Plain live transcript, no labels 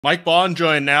Mike Bohn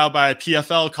joined now by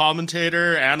PFL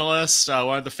commentator, analyst,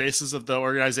 one of the faces of the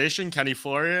organization, Kenny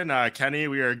Florian. Kenny,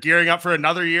 we are gearing up for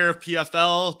another year of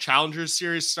PFL Challengers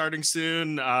Series starting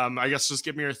soon. I guess just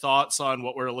give me your thoughts on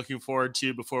what we're looking forward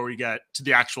to before we get to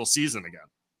the actual season again.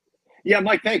 Yeah,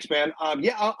 Mike, thanks, man.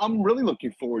 I'm really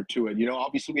looking forward to it.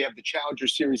 Obviously we have the Challenger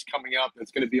Series coming up. That's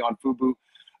going to be on Fubo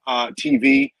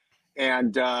TV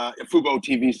and Fubo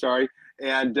TV, sorry.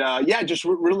 And just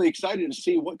really excited to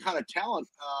see what kind of talent,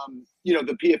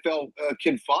 the PFL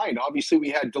can find. Obviously, we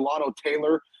had Delano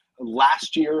Taylor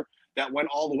last year that went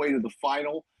all the way to the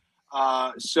final.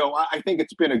 So I think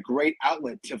it's been a great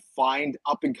outlet to find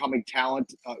up-and-coming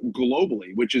talent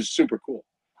globally, which is super cool.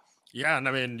 Yeah, and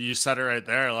I mean, you said it right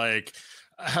there.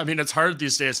 It's hard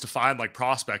these days to find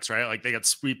prospects, right? Like they get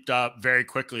swept up very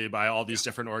quickly by all these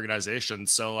different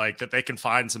organizations. So that they can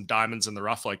find some diamonds in the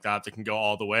rough like that can go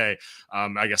all the way.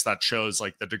 I guess that shows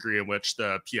the degree in which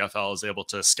the PFL is able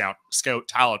to scout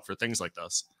talent for things like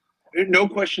this. No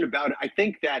question about it. I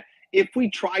think that if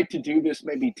we tried to do this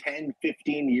maybe 10,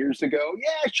 15 years ago,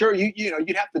 yeah, sure,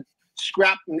 you'd have to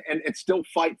scrap and still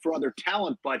fight for other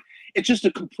talent, but it's just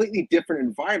a completely different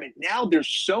environment. Now there's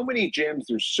so many gyms,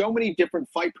 there's so many different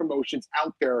fight promotions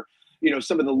out there,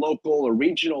 some of the local or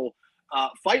regional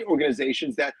fight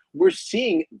organizations, that we're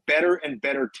seeing better and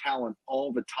better talent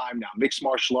all the time now. Mixed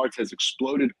martial arts has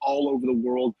exploded all over the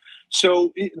world.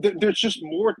 So there's just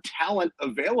more talent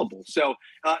available. So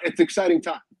it's an exciting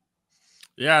time.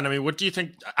 Yeah, and I mean, what do you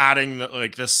think adding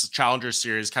this Challenger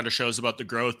Series kind of shows about the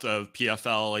growth of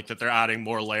PFL? That they're adding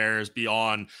more layers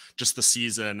beyond just the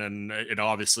season, and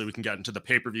obviously we can get into the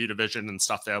pay-per-view division and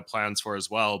stuff they have plans for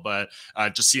as well. But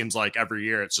it just seems like every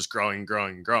year it's just growing and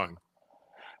growing and growing.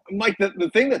 Mike, the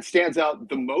thing that stands out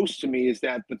the most to me is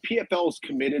that the PFL is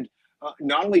committed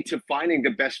not only to finding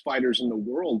the best fighters in the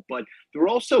world, but they're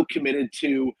also committed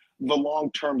to the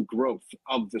long-term growth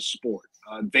of the sport.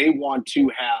 They want to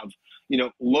have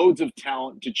loads of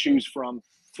talent to choose from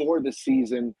for the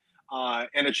season.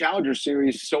 And a Challenger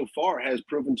Series so far has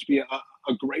proven to be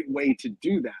a great way to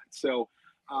do that. So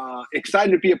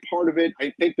excited to be a part of it.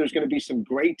 I think there's going to be some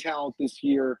great talent this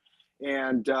year.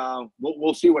 And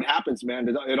we'll see what happens, man.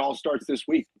 It all starts this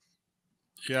week.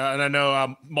 Yeah, and I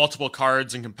know multiple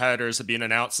cards and competitors have been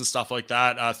announced and stuff like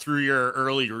that. Through your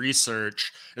early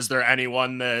research, is there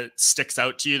anyone that sticks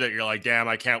out to you that you're like, damn,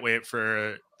 I can't wait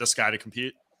for this guy to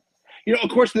compete?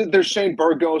 Of course, there's Shane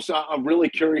Burgos. I'm really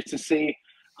curious to see,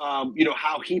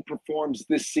 how he performs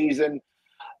this season.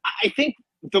 I think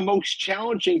the most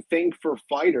challenging thing for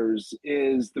fighters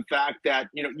is the fact that,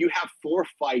 you have 4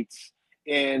 fights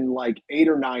in 8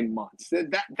 or 9 months.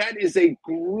 That is a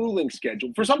grueling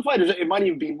schedule. For some fighters, it might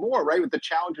even be more, right, with the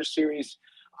Challenger Series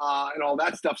and all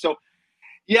that stuff. So,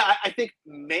 yeah, I think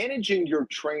managing your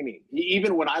training,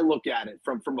 even when I look at it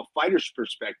from a fighter's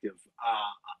perspective,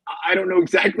 I don't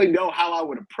exactly know how I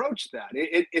would approach that.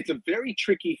 It's a very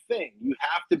tricky thing. You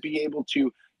have to be able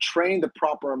to train the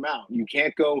proper amount. You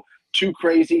can't go too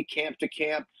crazy camp to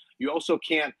camp. You also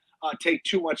can't take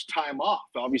too much time off.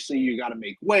 Obviously, you got to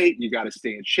make weight. You got to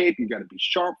stay in shape. You got to be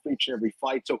sharp for each and every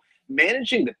fight. So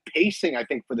managing the pacing, I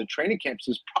think, for the training camps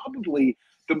is probably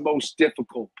the most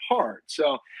difficult part.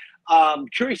 So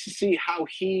curious to see how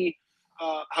Shane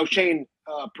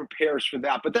prepares for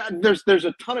that. But there's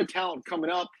a ton of talent coming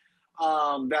up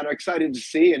that I'm excited to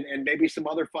see, and maybe some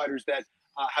other fighters that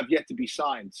have yet to be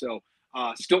signed. So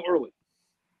still early.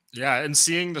 Yeah, and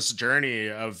seeing this journey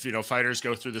of, fighters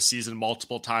go through the season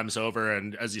multiple times over,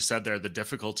 and as you said there, the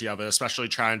difficulty of it, especially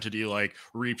trying to do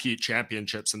repeat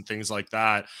championships and things like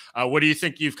that. What do you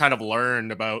think you've kind of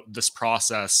learned about this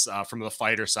process from the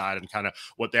fighter side and kind of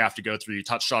what they have to go through? You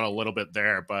touched on a little bit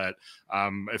there, but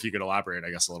if you could elaborate, I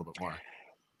guess, a little bit more.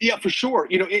 Yeah, for sure.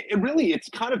 It's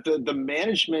kind of the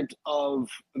management of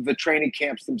the training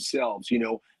camps themselves,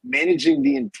 managing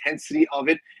the intensity of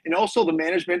it, and also the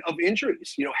management of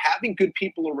injuries, having good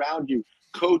people around you,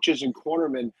 coaches and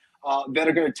cornermen that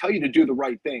are going to tell you to do the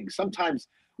right thing. Sometimes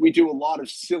we do a lot of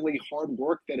silly hard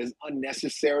work that is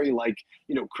unnecessary,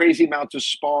 crazy amounts of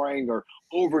sparring or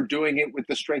overdoing it with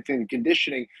the strength and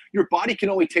conditioning. Your body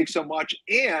can only take so much,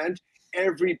 and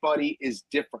everybody is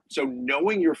different. So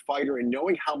knowing your fighter and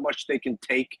knowing how much they can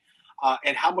take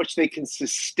and how much they can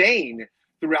sustain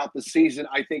throughout the season,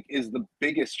 I think, is the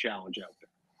biggest challenge out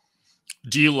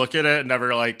there. Do you look at it and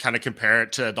ever kind of compare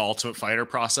it to the Ultimate Fighter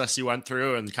process you went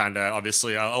through, and kind of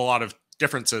obviously a lot of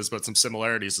differences, but some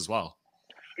similarities as well?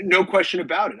 No question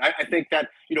about it. I think that,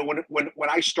 when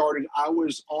I started, I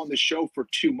was on the show for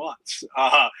 2 months,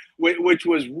 which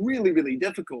was really, really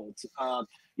difficult.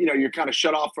 You're kind of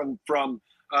shut off from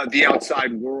the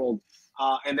outside world.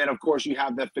 And then, of course, you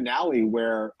have the finale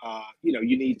where,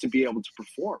 you need to be able to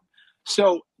perform.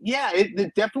 So, yeah,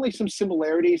 definitely some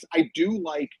similarities. I do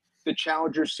like the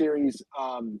Challenger Series,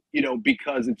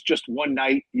 because it's just one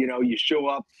night. You show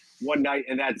up one night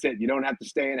and that's it. You don't have to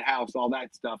stay in a house, all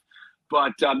that stuff.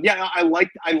 But yeah, I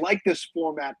like this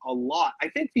format a lot. I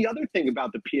think the other thing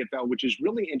about the PFL, which is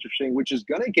really interesting, which is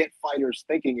going to get fighters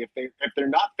thinking if they're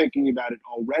not thinking about it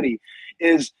already,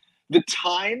 is the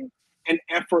time and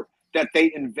effort that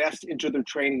they invest into their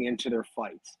training, into their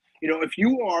fights. If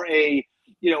you are a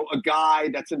guy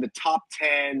that's in the top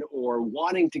 10 or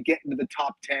wanting to get into the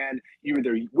top 10, you're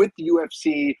either with the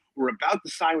UFC or about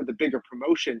to sign with a bigger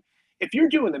promotion. If you're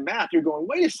doing the math, you're going,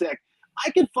 wait a sec, I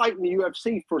could fight in the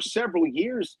UFC for several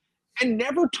years and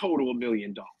never total $1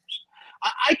 million.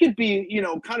 I could be,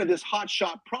 kind of this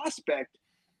hotshot prospect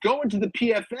going to the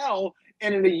PFL,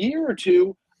 and in a year or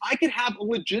two, I could have a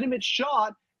legitimate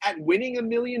shot at winning $1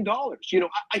 million.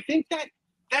 I think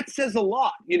that says a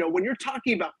lot. When you're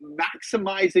talking about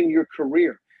maximizing your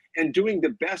career and doing the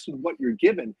best with what you're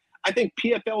given, I think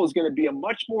PFL is going to be a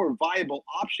much more viable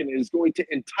option. It is going to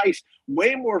entice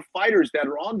way more fighters that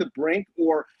are on the brink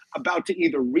or about to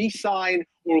either re-sign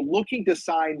or looking to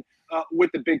sign with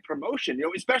the big promotion.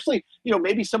 Especially,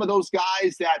 maybe some of those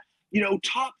guys that,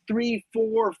 top 3,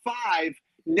 4, 5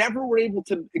 never were able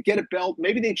to get a belt.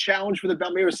 Maybe they challenged for the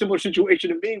belt. Maybe a similar situation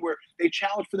to me where they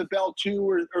challenged for the belt 2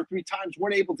 or 3 times,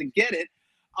 weren't able to get it.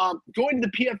 Going to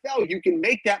the PFL, you can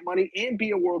make that money and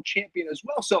be a world champion as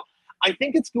well. So I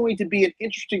think it's going to be an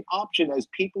interesting option as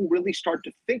people really start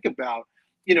to think about,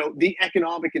 the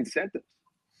economic incentives.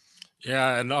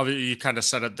 Yeah, and obviously you kind of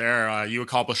said it there. You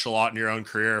accomplished a lot in your own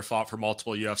career, fought for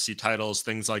multiple UFC titles,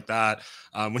 things like that.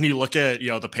 When you look at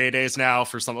the paydays now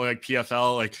for something like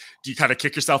PFL, like do you kind of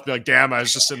kick yourself, and be like, "Damn, I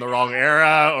was just in the wrong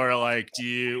era," or like do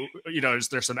you, is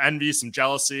there some envy, some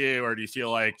jealousy, or do you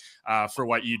feel like for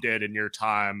what you did in your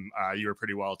time, you were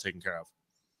pretty well taken care of?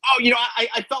 Oh,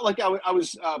 I felt like I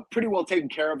was pretty well taken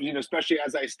care of, especially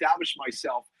as I established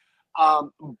myself.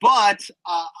 But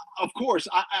of course,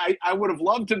 I would have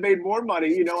loved to have made more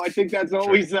money. I think that's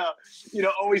always,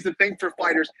 always the thing for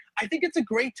fighters. I think it's a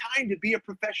great time to be a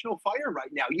professional fighter right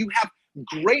now. You have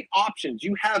great options.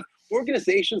 You have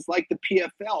organizations like the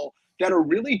PFL that are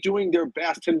really doing their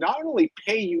best to not only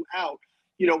pay you out,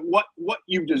 what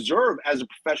you deserve as a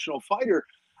professional fighter,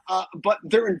 but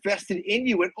they're invested in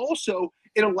you. And also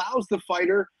it allows the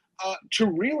fighter to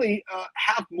really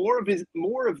have more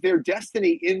of their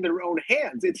destiny in their own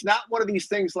hands. It's not one of these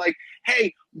things like,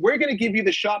 hey, we're going to give you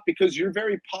the shot because you're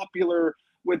very popular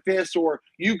with this, or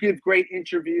you give great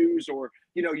interviews, or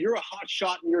you're a hot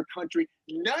shot in your country.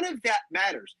 None of that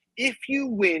matters. If you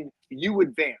win, you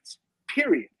advance.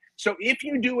 Period. So if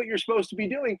you do what you're supposed to be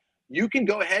doing, you can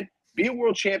go ahead, be a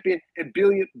world champion, and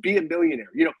be a millionaire.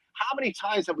 How many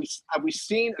times have we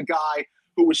seen a guy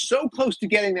who was so close to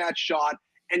getting that shot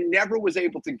and never was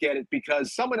able to get it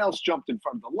because someone else jumped in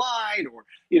front of the line, or,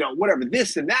 whatever,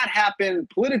 this and that happened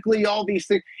politically, all these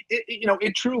things.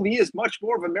 It truly is much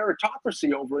more of a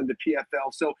meritocracy over in the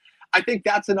PFL. So I think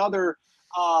that's another,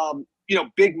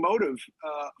 big motive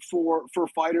for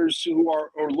fighters who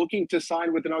are looking to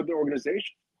sign with another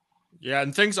organization. Yeah,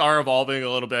 and things are evolving a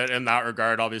little bit in that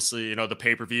regard. Obviously, the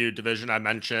pay-per-view division I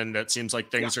mentioned, it seems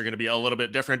like things are going to be a little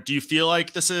bit different. Do you feel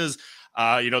like this is,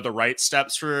 the right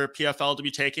steps for PFL to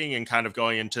be taking and kind of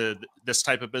going into this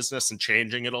type of business and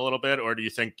changing it a little bit? Or do you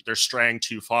think they're straying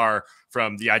too far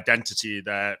from the identity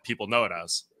that people know it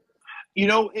as?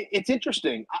 It's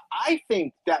interesting. I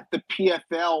think that the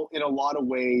PFL in a lot of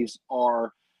ways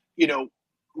are,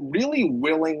 really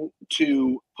willing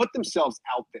to put themselves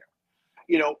out there.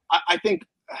 I think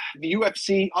the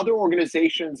UFC, other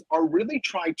organizations are really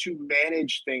trying to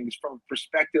manage things from a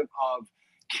perspective of,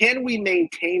 can we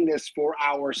maintain this for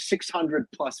our 600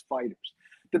 plus fighters?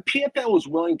 The PFL is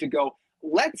willing to go,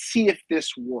 let's see if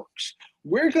this works.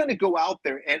 We're going to go out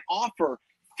there and offer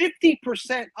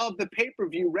 50% of the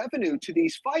pay-per-view revenue to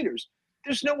these fighters.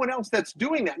 There's no one else that's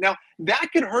doing that. Now, that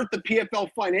could hurt the PFL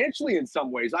financially in some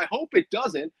ways. I hope it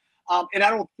doesn't, and I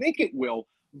don't think it will.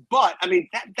 But, I mean,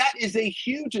 that is a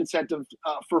huge incentive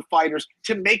for fighters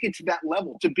to make it to that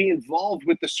level, to be involved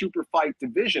with the super fight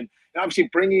division. And obviously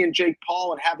bringing in Jake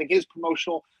Paul and having his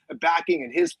promotional backing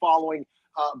and his following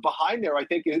behind there, I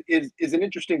think is an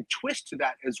interesting twist to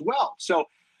that as well. So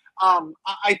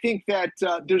I think that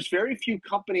there's very few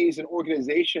companies and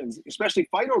organizations, especially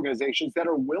fight organizations, that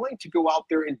are willing to go out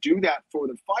there and do that for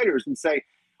the fighters and say,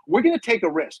 we're going to take a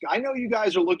risk. I know you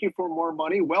guys are looking for more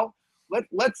money. Well,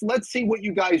 let's see what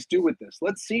you guys do with this.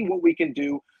 Let's see what we can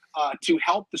do to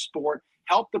help the sport,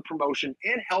 help the promotion,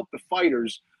 and help the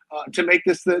fighters to make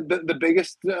this the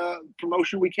biggest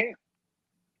promotion we can.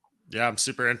 Yeah, I'm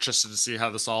super interested to see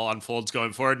how this all unfolds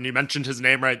going forward. And you mentioned his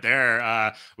name right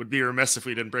there. Would be remiss if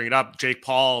we didn't bring it up. Jake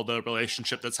Paul, the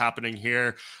relationship that's happening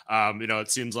here.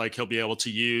 It seems like he'll be able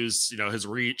to use, his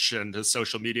reach and his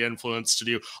social media influence to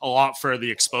do a lot for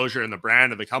the exposure and the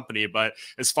brand of the company. But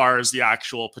as far as the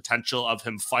actual potential of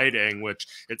him fighting, which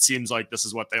it seems like this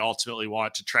is what they ultimately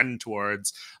want to trend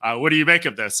towards, what do you make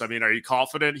of this? I mean, are you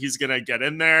confident he's going to get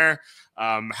in there?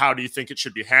 How do you think it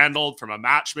should be handled from a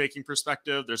matchmaking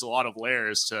perspective? There's a lot of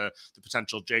layers to the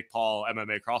potential Jake Paul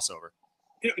MMA crossover.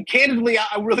 Candidly,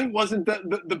 I really wasn't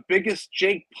the biggest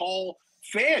Jake Paul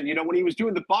fan. When he was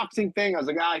doing the boxing thing, I was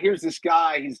like, here's this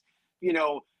guy. He's,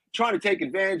 trying to take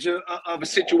advantage of a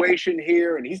situation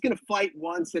here, and he's going to fight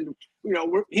once, and,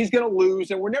 he's going to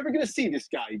lose, and we're never going to see this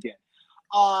guy again.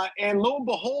 And lo and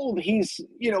behold, he's,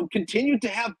 continued to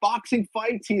have boxing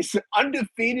fights. He's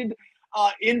undefeated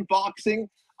in boxing,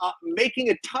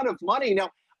 making a ton of money. Now,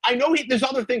 I know there's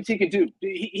other things he can do.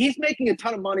 He's making a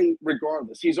ton of money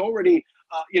regardless. He's already,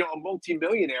 a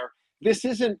multimillionaire. This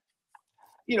isn't,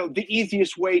 the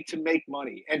easiest way to make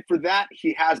money. And for that,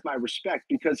 he has my respect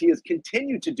because he has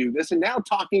continued to do this and now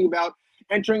talking about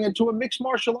entering into a mixed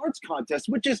martial arts contest,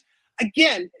 which is,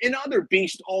 again, another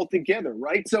beast altogether,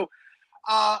 right? So,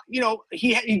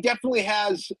 he definitely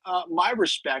has my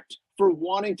respect for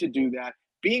wanting to do that,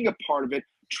 being a part of it,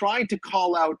 trying to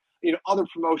call out, other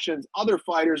promotions, other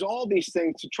fighters, all these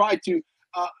things to try to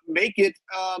make it,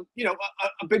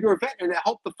 a bigger event and to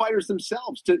help the fighters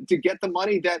themselves to get the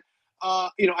money that,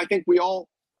 I think we all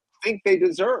think they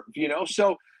deserve,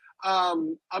 So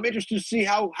I'm interested to see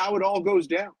how it all goes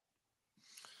down.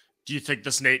 Do you think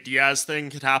this Nate Diaz thing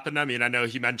could happen? I mean, I know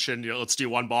he mentioned, let's do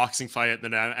one boxing fight and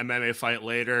then an MMA fight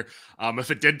later.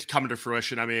 If it did come to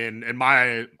fruition, I mean, in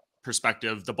my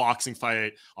perspective, the boxing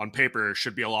fight on paper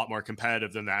should be a lot more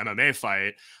competitive than the MMA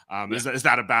fight. Is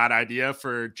that a bad idea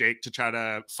for Jake to try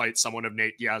to fight someone of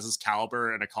Nate Diaz's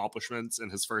caliber and accomplishments in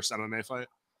his first MMA fight?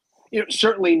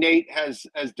 Certainly Nate has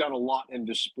done a lot in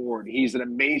the sport. He's an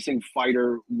amazing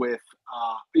fighter with,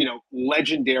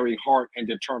 legendary heart and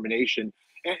determination.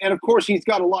 And of course, he's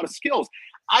got a lot of skills.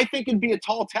 I think it'd be a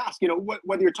tall task.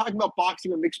 Whether you're talking about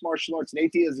boxing or mixed martial arts,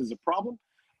 Nate Diaz is a problem.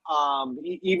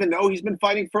 Even though he's been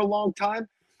fighting for a long time.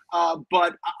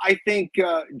 But I think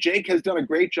Jake has done a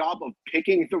great job of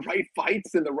picking the right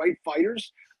fights and the right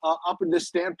fighters up in this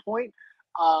standpoint.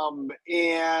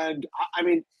 And I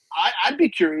mean, I'd be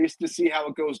curious to see how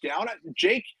it goes down.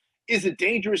 Jake is a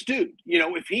dangerous dude.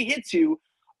 If he hits you,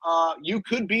 you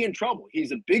could be in trouble.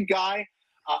 He's a big guy.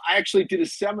 I actually did a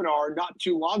seminar not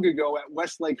too long ago at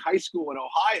Westlake High School in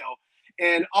Ohio,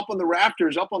 and up on the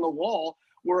rafters, up on the wall,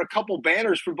 were a couple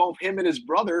banners for both him and his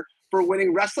brother for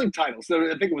winning wrestling titles. So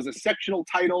I think it was a sectional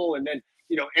title and then,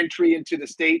 entry into the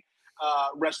state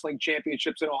wrestling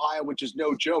championships in Ohio, which is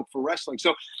no joke for wrestling.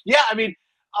 So, yeah, I mean,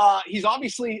 he's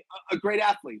obviously a great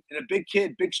athlete and a big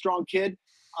kid, big, strong kid,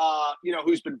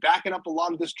 who's been backing up a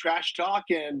lot of this trash talk.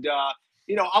 And,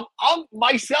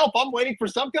 I'm waiting for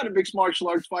some kind of mixed martial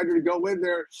arts fighter to go in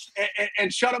there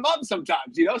and shut him up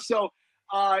sometimes, So,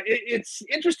 it's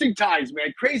interesting times,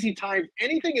 man. Crazy times.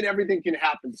 Anything and everything can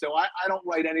happen. So I don't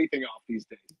write anything off these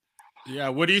days. Yeah.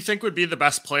 What do you think would be the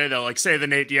best play, though? Like, say the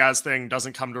Nate Diaz thing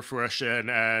doesn't come to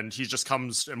fruition and he just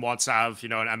comes and wants to have,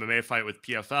 an MMA fight with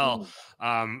PFL.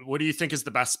 What do you think is the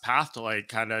best path to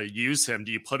kind of use him?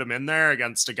 Do you put him in there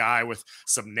against a guy with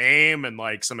some name and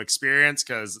some experience?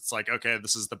 Because it's okay,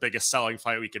 this is the biggest selling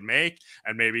fight we can make.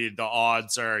 And maybe the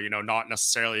odds are, not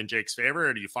necessarily in Jake's favor.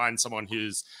 Or do you find someone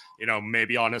who's,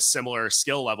 maybe on a similar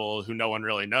skill level who no one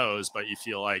really knows, but you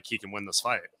feel like he can win this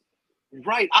fight?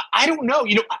 Right. I don't know.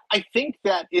 I think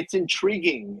that it's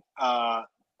intriguing, that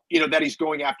he's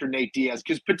going after Nate Diaz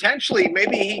because potentially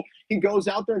maybe he goes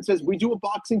out there and says, we do a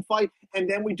boxing fight and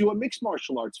then we do a mixed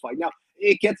martial arts fight. Now,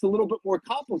 it gets a little bit more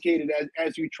complicated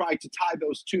as you try to tie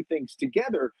those two things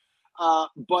together.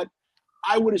 But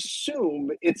I would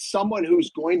assume it's someone who's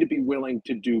going to be willing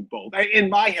to do both. In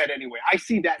my head, anyway, I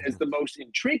see that as the most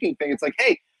intriguing thing. It's like,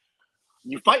 hey,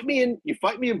 you fight me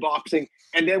in boxing,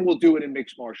 and then we'll do it in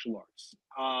mixed martial arts.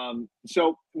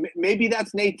 So maybe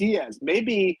that's Nate Diaz.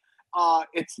 Maybe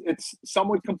it's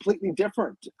someone completely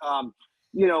different.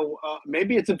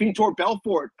 Maybe it's a Vitor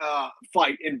Belfort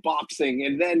fight in boxing,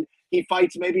 and then he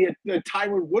fights maybe a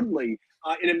Tyron Woodley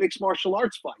in a mixed martial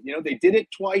arts fight. They did it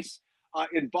twice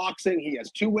in boxing. He has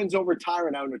 2 wins over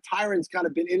Tyron. I know Tyron's kind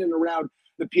of been in and around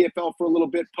the PFL for a little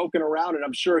bit, poking around, and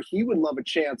I'm sure he would love a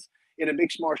chance in a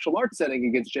mixed martial arts setting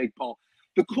against Jake Paul.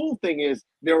 The cool thing is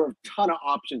there are a ton of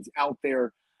options out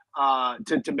there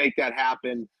to make that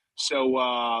happen.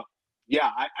 So, yeah,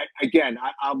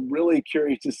 I'm really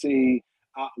curious to see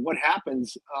what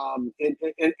happens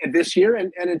in this year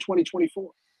and in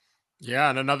 2024.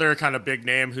 Yeah, and another kind of big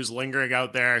name who's lingering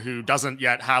out there who doesn't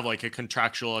yet have like a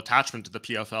contractual attachment to the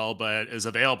PFL, but is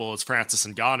available is Francis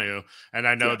Ngannou. And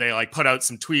I know Yeah. they like put out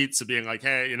some tweets of being like,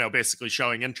 hey, basically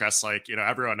showing interest, like,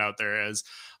 everyone out there is.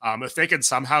 If they could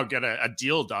somehow get a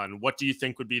deal done, what do you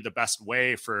think would be the best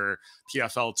way for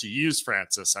PFL to use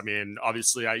Francis? I mean,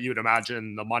 obviously, you would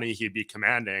imagine the money he'd be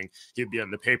commanding, he'd be in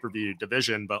the pay-per-view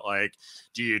division, but like,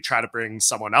 do you try to bring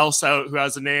someone else out who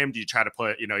has a name? Do you try to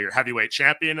put, your heavyweight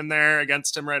champion in there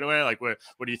against him right away? Like, what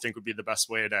do you think would be the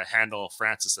best way to handle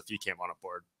Francis if he came on a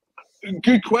board?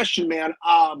 Good question, man.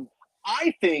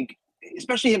 I think,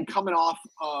 especially him coming off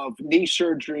of knee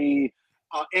surgery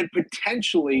and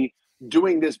potentially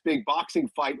doing this big boxing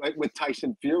fight like with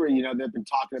Tyson Fury, they've been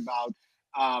talking about.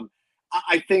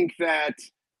 I think that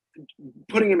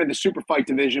putting him in the super fight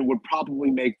division would probably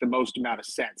make the most amount of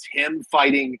sense. Him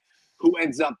fighting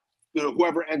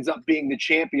whoever ends up being the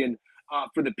champion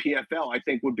for the PFL, I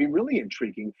think would be really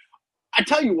intriguing. I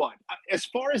tell you what, as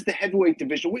far as the heavyweight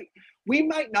division, we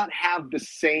might not have the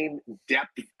same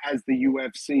depth as the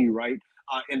UFC, right,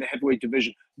 in the heavyweight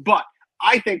division. But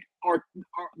I think our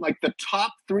like the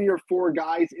top 3 or 4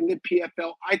 guys in the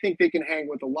PFL, I think they can hang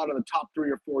with a lot of the top 3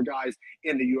 or 4 guys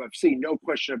in the UFC. No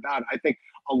question about it. I think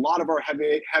a lot of our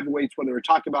heavyweights, whether we're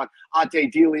talking about Ante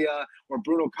Delia or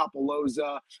Bruno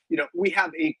Capoloza, we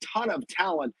have a ton of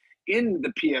talent in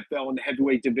the PFL in the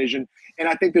heavyweight division. And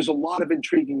I think there's a lot of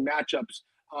intriguing matchups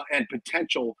and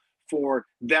potential for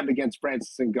them against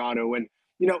Francis Ngannou. And,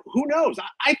 who knows?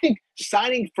 I think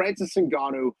signing Francis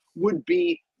Ngannou would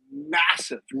be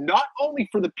massive, not only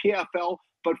for the PFL,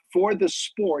 but for the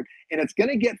sport. And it's going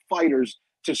to get fighters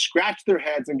to scratch their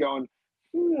heads and going,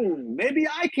 maybe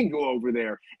I can go over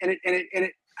there. And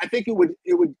I think it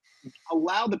would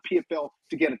allow the PFL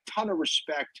to get a ton of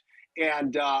respect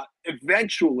and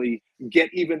eventually get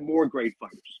even more great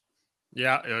fighters.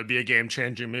 Yeah, it would be a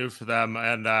game-changing move for them.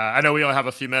 And I know we only have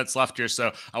a few minutes left here,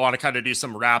 so I want to kind of do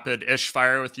some rapid-ish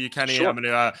fire with you, Kenny. Sure. I'm going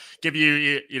to give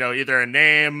you, either a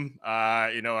name,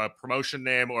 a promotion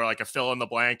name, or like a fill in the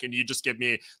blank, and you just give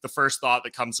me the first thought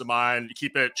that comes to mind.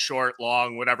 Keep it short,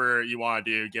 long, whatever you want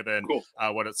to do, given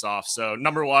what it's off. So,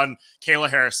 number 1, Kayla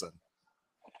Harrison.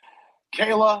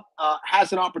 Kayla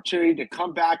has an opportunity to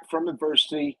come back from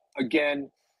adversity again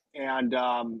and,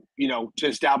 to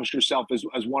establish herself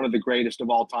as one of the greatest of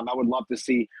all time. I would love to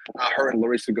see her and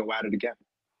Larissa go at it again.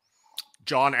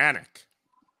 Jon Anik.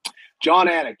 Jon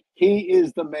Anik. He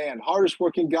is the man. Hardest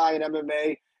working guy in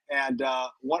MMA and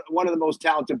one of the most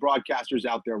talented broadcasters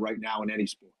out there right now in any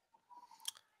sport.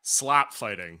 Slap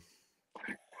fighting.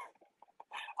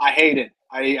 I hate it.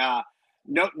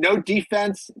 No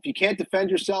defense. If you can't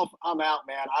defend yourself, I'm out,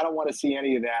 man. I don't want to see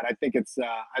any of that. I think it's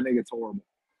horrible.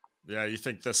 Yeah, you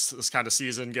think this kind of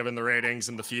season, given the ratings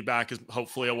and the feedback, is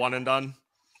hopefully a one and done?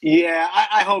 Yeah,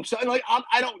 I hope so. Like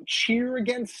I don't cheer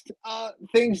against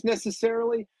things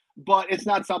necessarily, but it's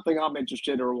not something I'm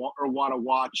interested or want to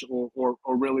watch or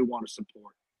really want to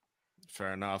support.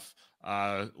 Fair enough.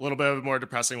 A little bit of a more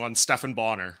depressing one. Stephan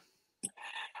Bonner.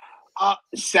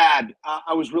 Sad.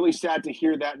 I was really sad to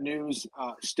hear that news.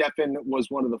 Stephan was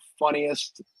one of the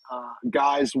funniest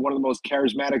guys, one of the most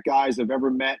charismatic guys I've ever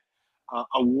met.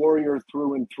 A warrior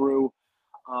through and through.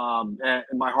 And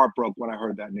my heart broke when I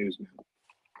heard that news, man.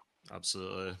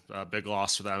 Absolutely. Big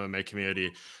loss for the MMA community.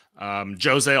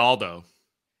 Jose Aldo.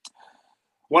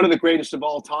 One of the greatest of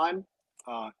all time.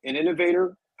 An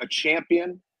innovator, a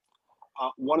champion,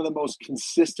 one of the most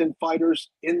consistent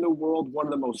fighters in the world, one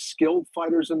of the most skilled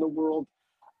fighters in the world.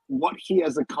 What he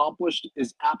has accomplished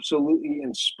is absolutely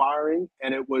inspiring,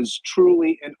 and it was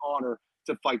truly an honor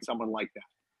to fight someone like that.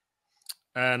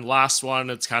 And last one,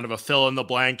 it's kind of a fill in the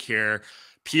blank here.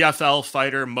 PFL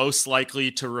fighter most likely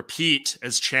to repeat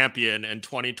as champion in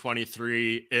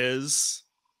 2023 is?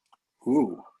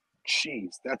 Ooh,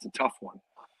 jeez, that's a tough one.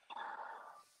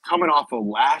 Coming off of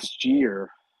last year,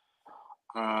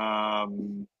 I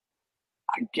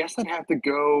guess I'd have to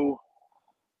go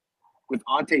with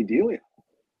Ante Delia.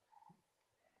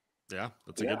 Yeah,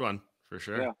 that's a good one. For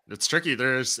sure. Yeah. It's tricky.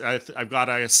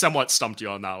 I somewhat stumped you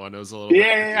on that one. It was a little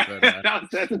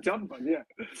that's a tough one. Yeah.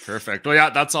 Perfect. Well, yeah,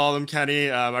 that's all of them, Kenny.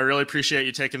 I really appreciate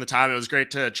you taking the time. It was great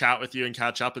to chat with you and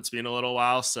catch up. It's been a little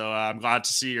while, so I'm glad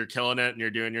to see you're killing it and you're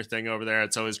doing your thing over there.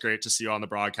 It's always great to see you on the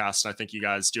broadcast. I think you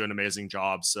guys do an amazing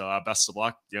job. So best of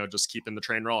luck. Just keeping the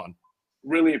train rolling.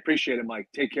 Really appreciate it, Mike.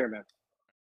 Take care, man.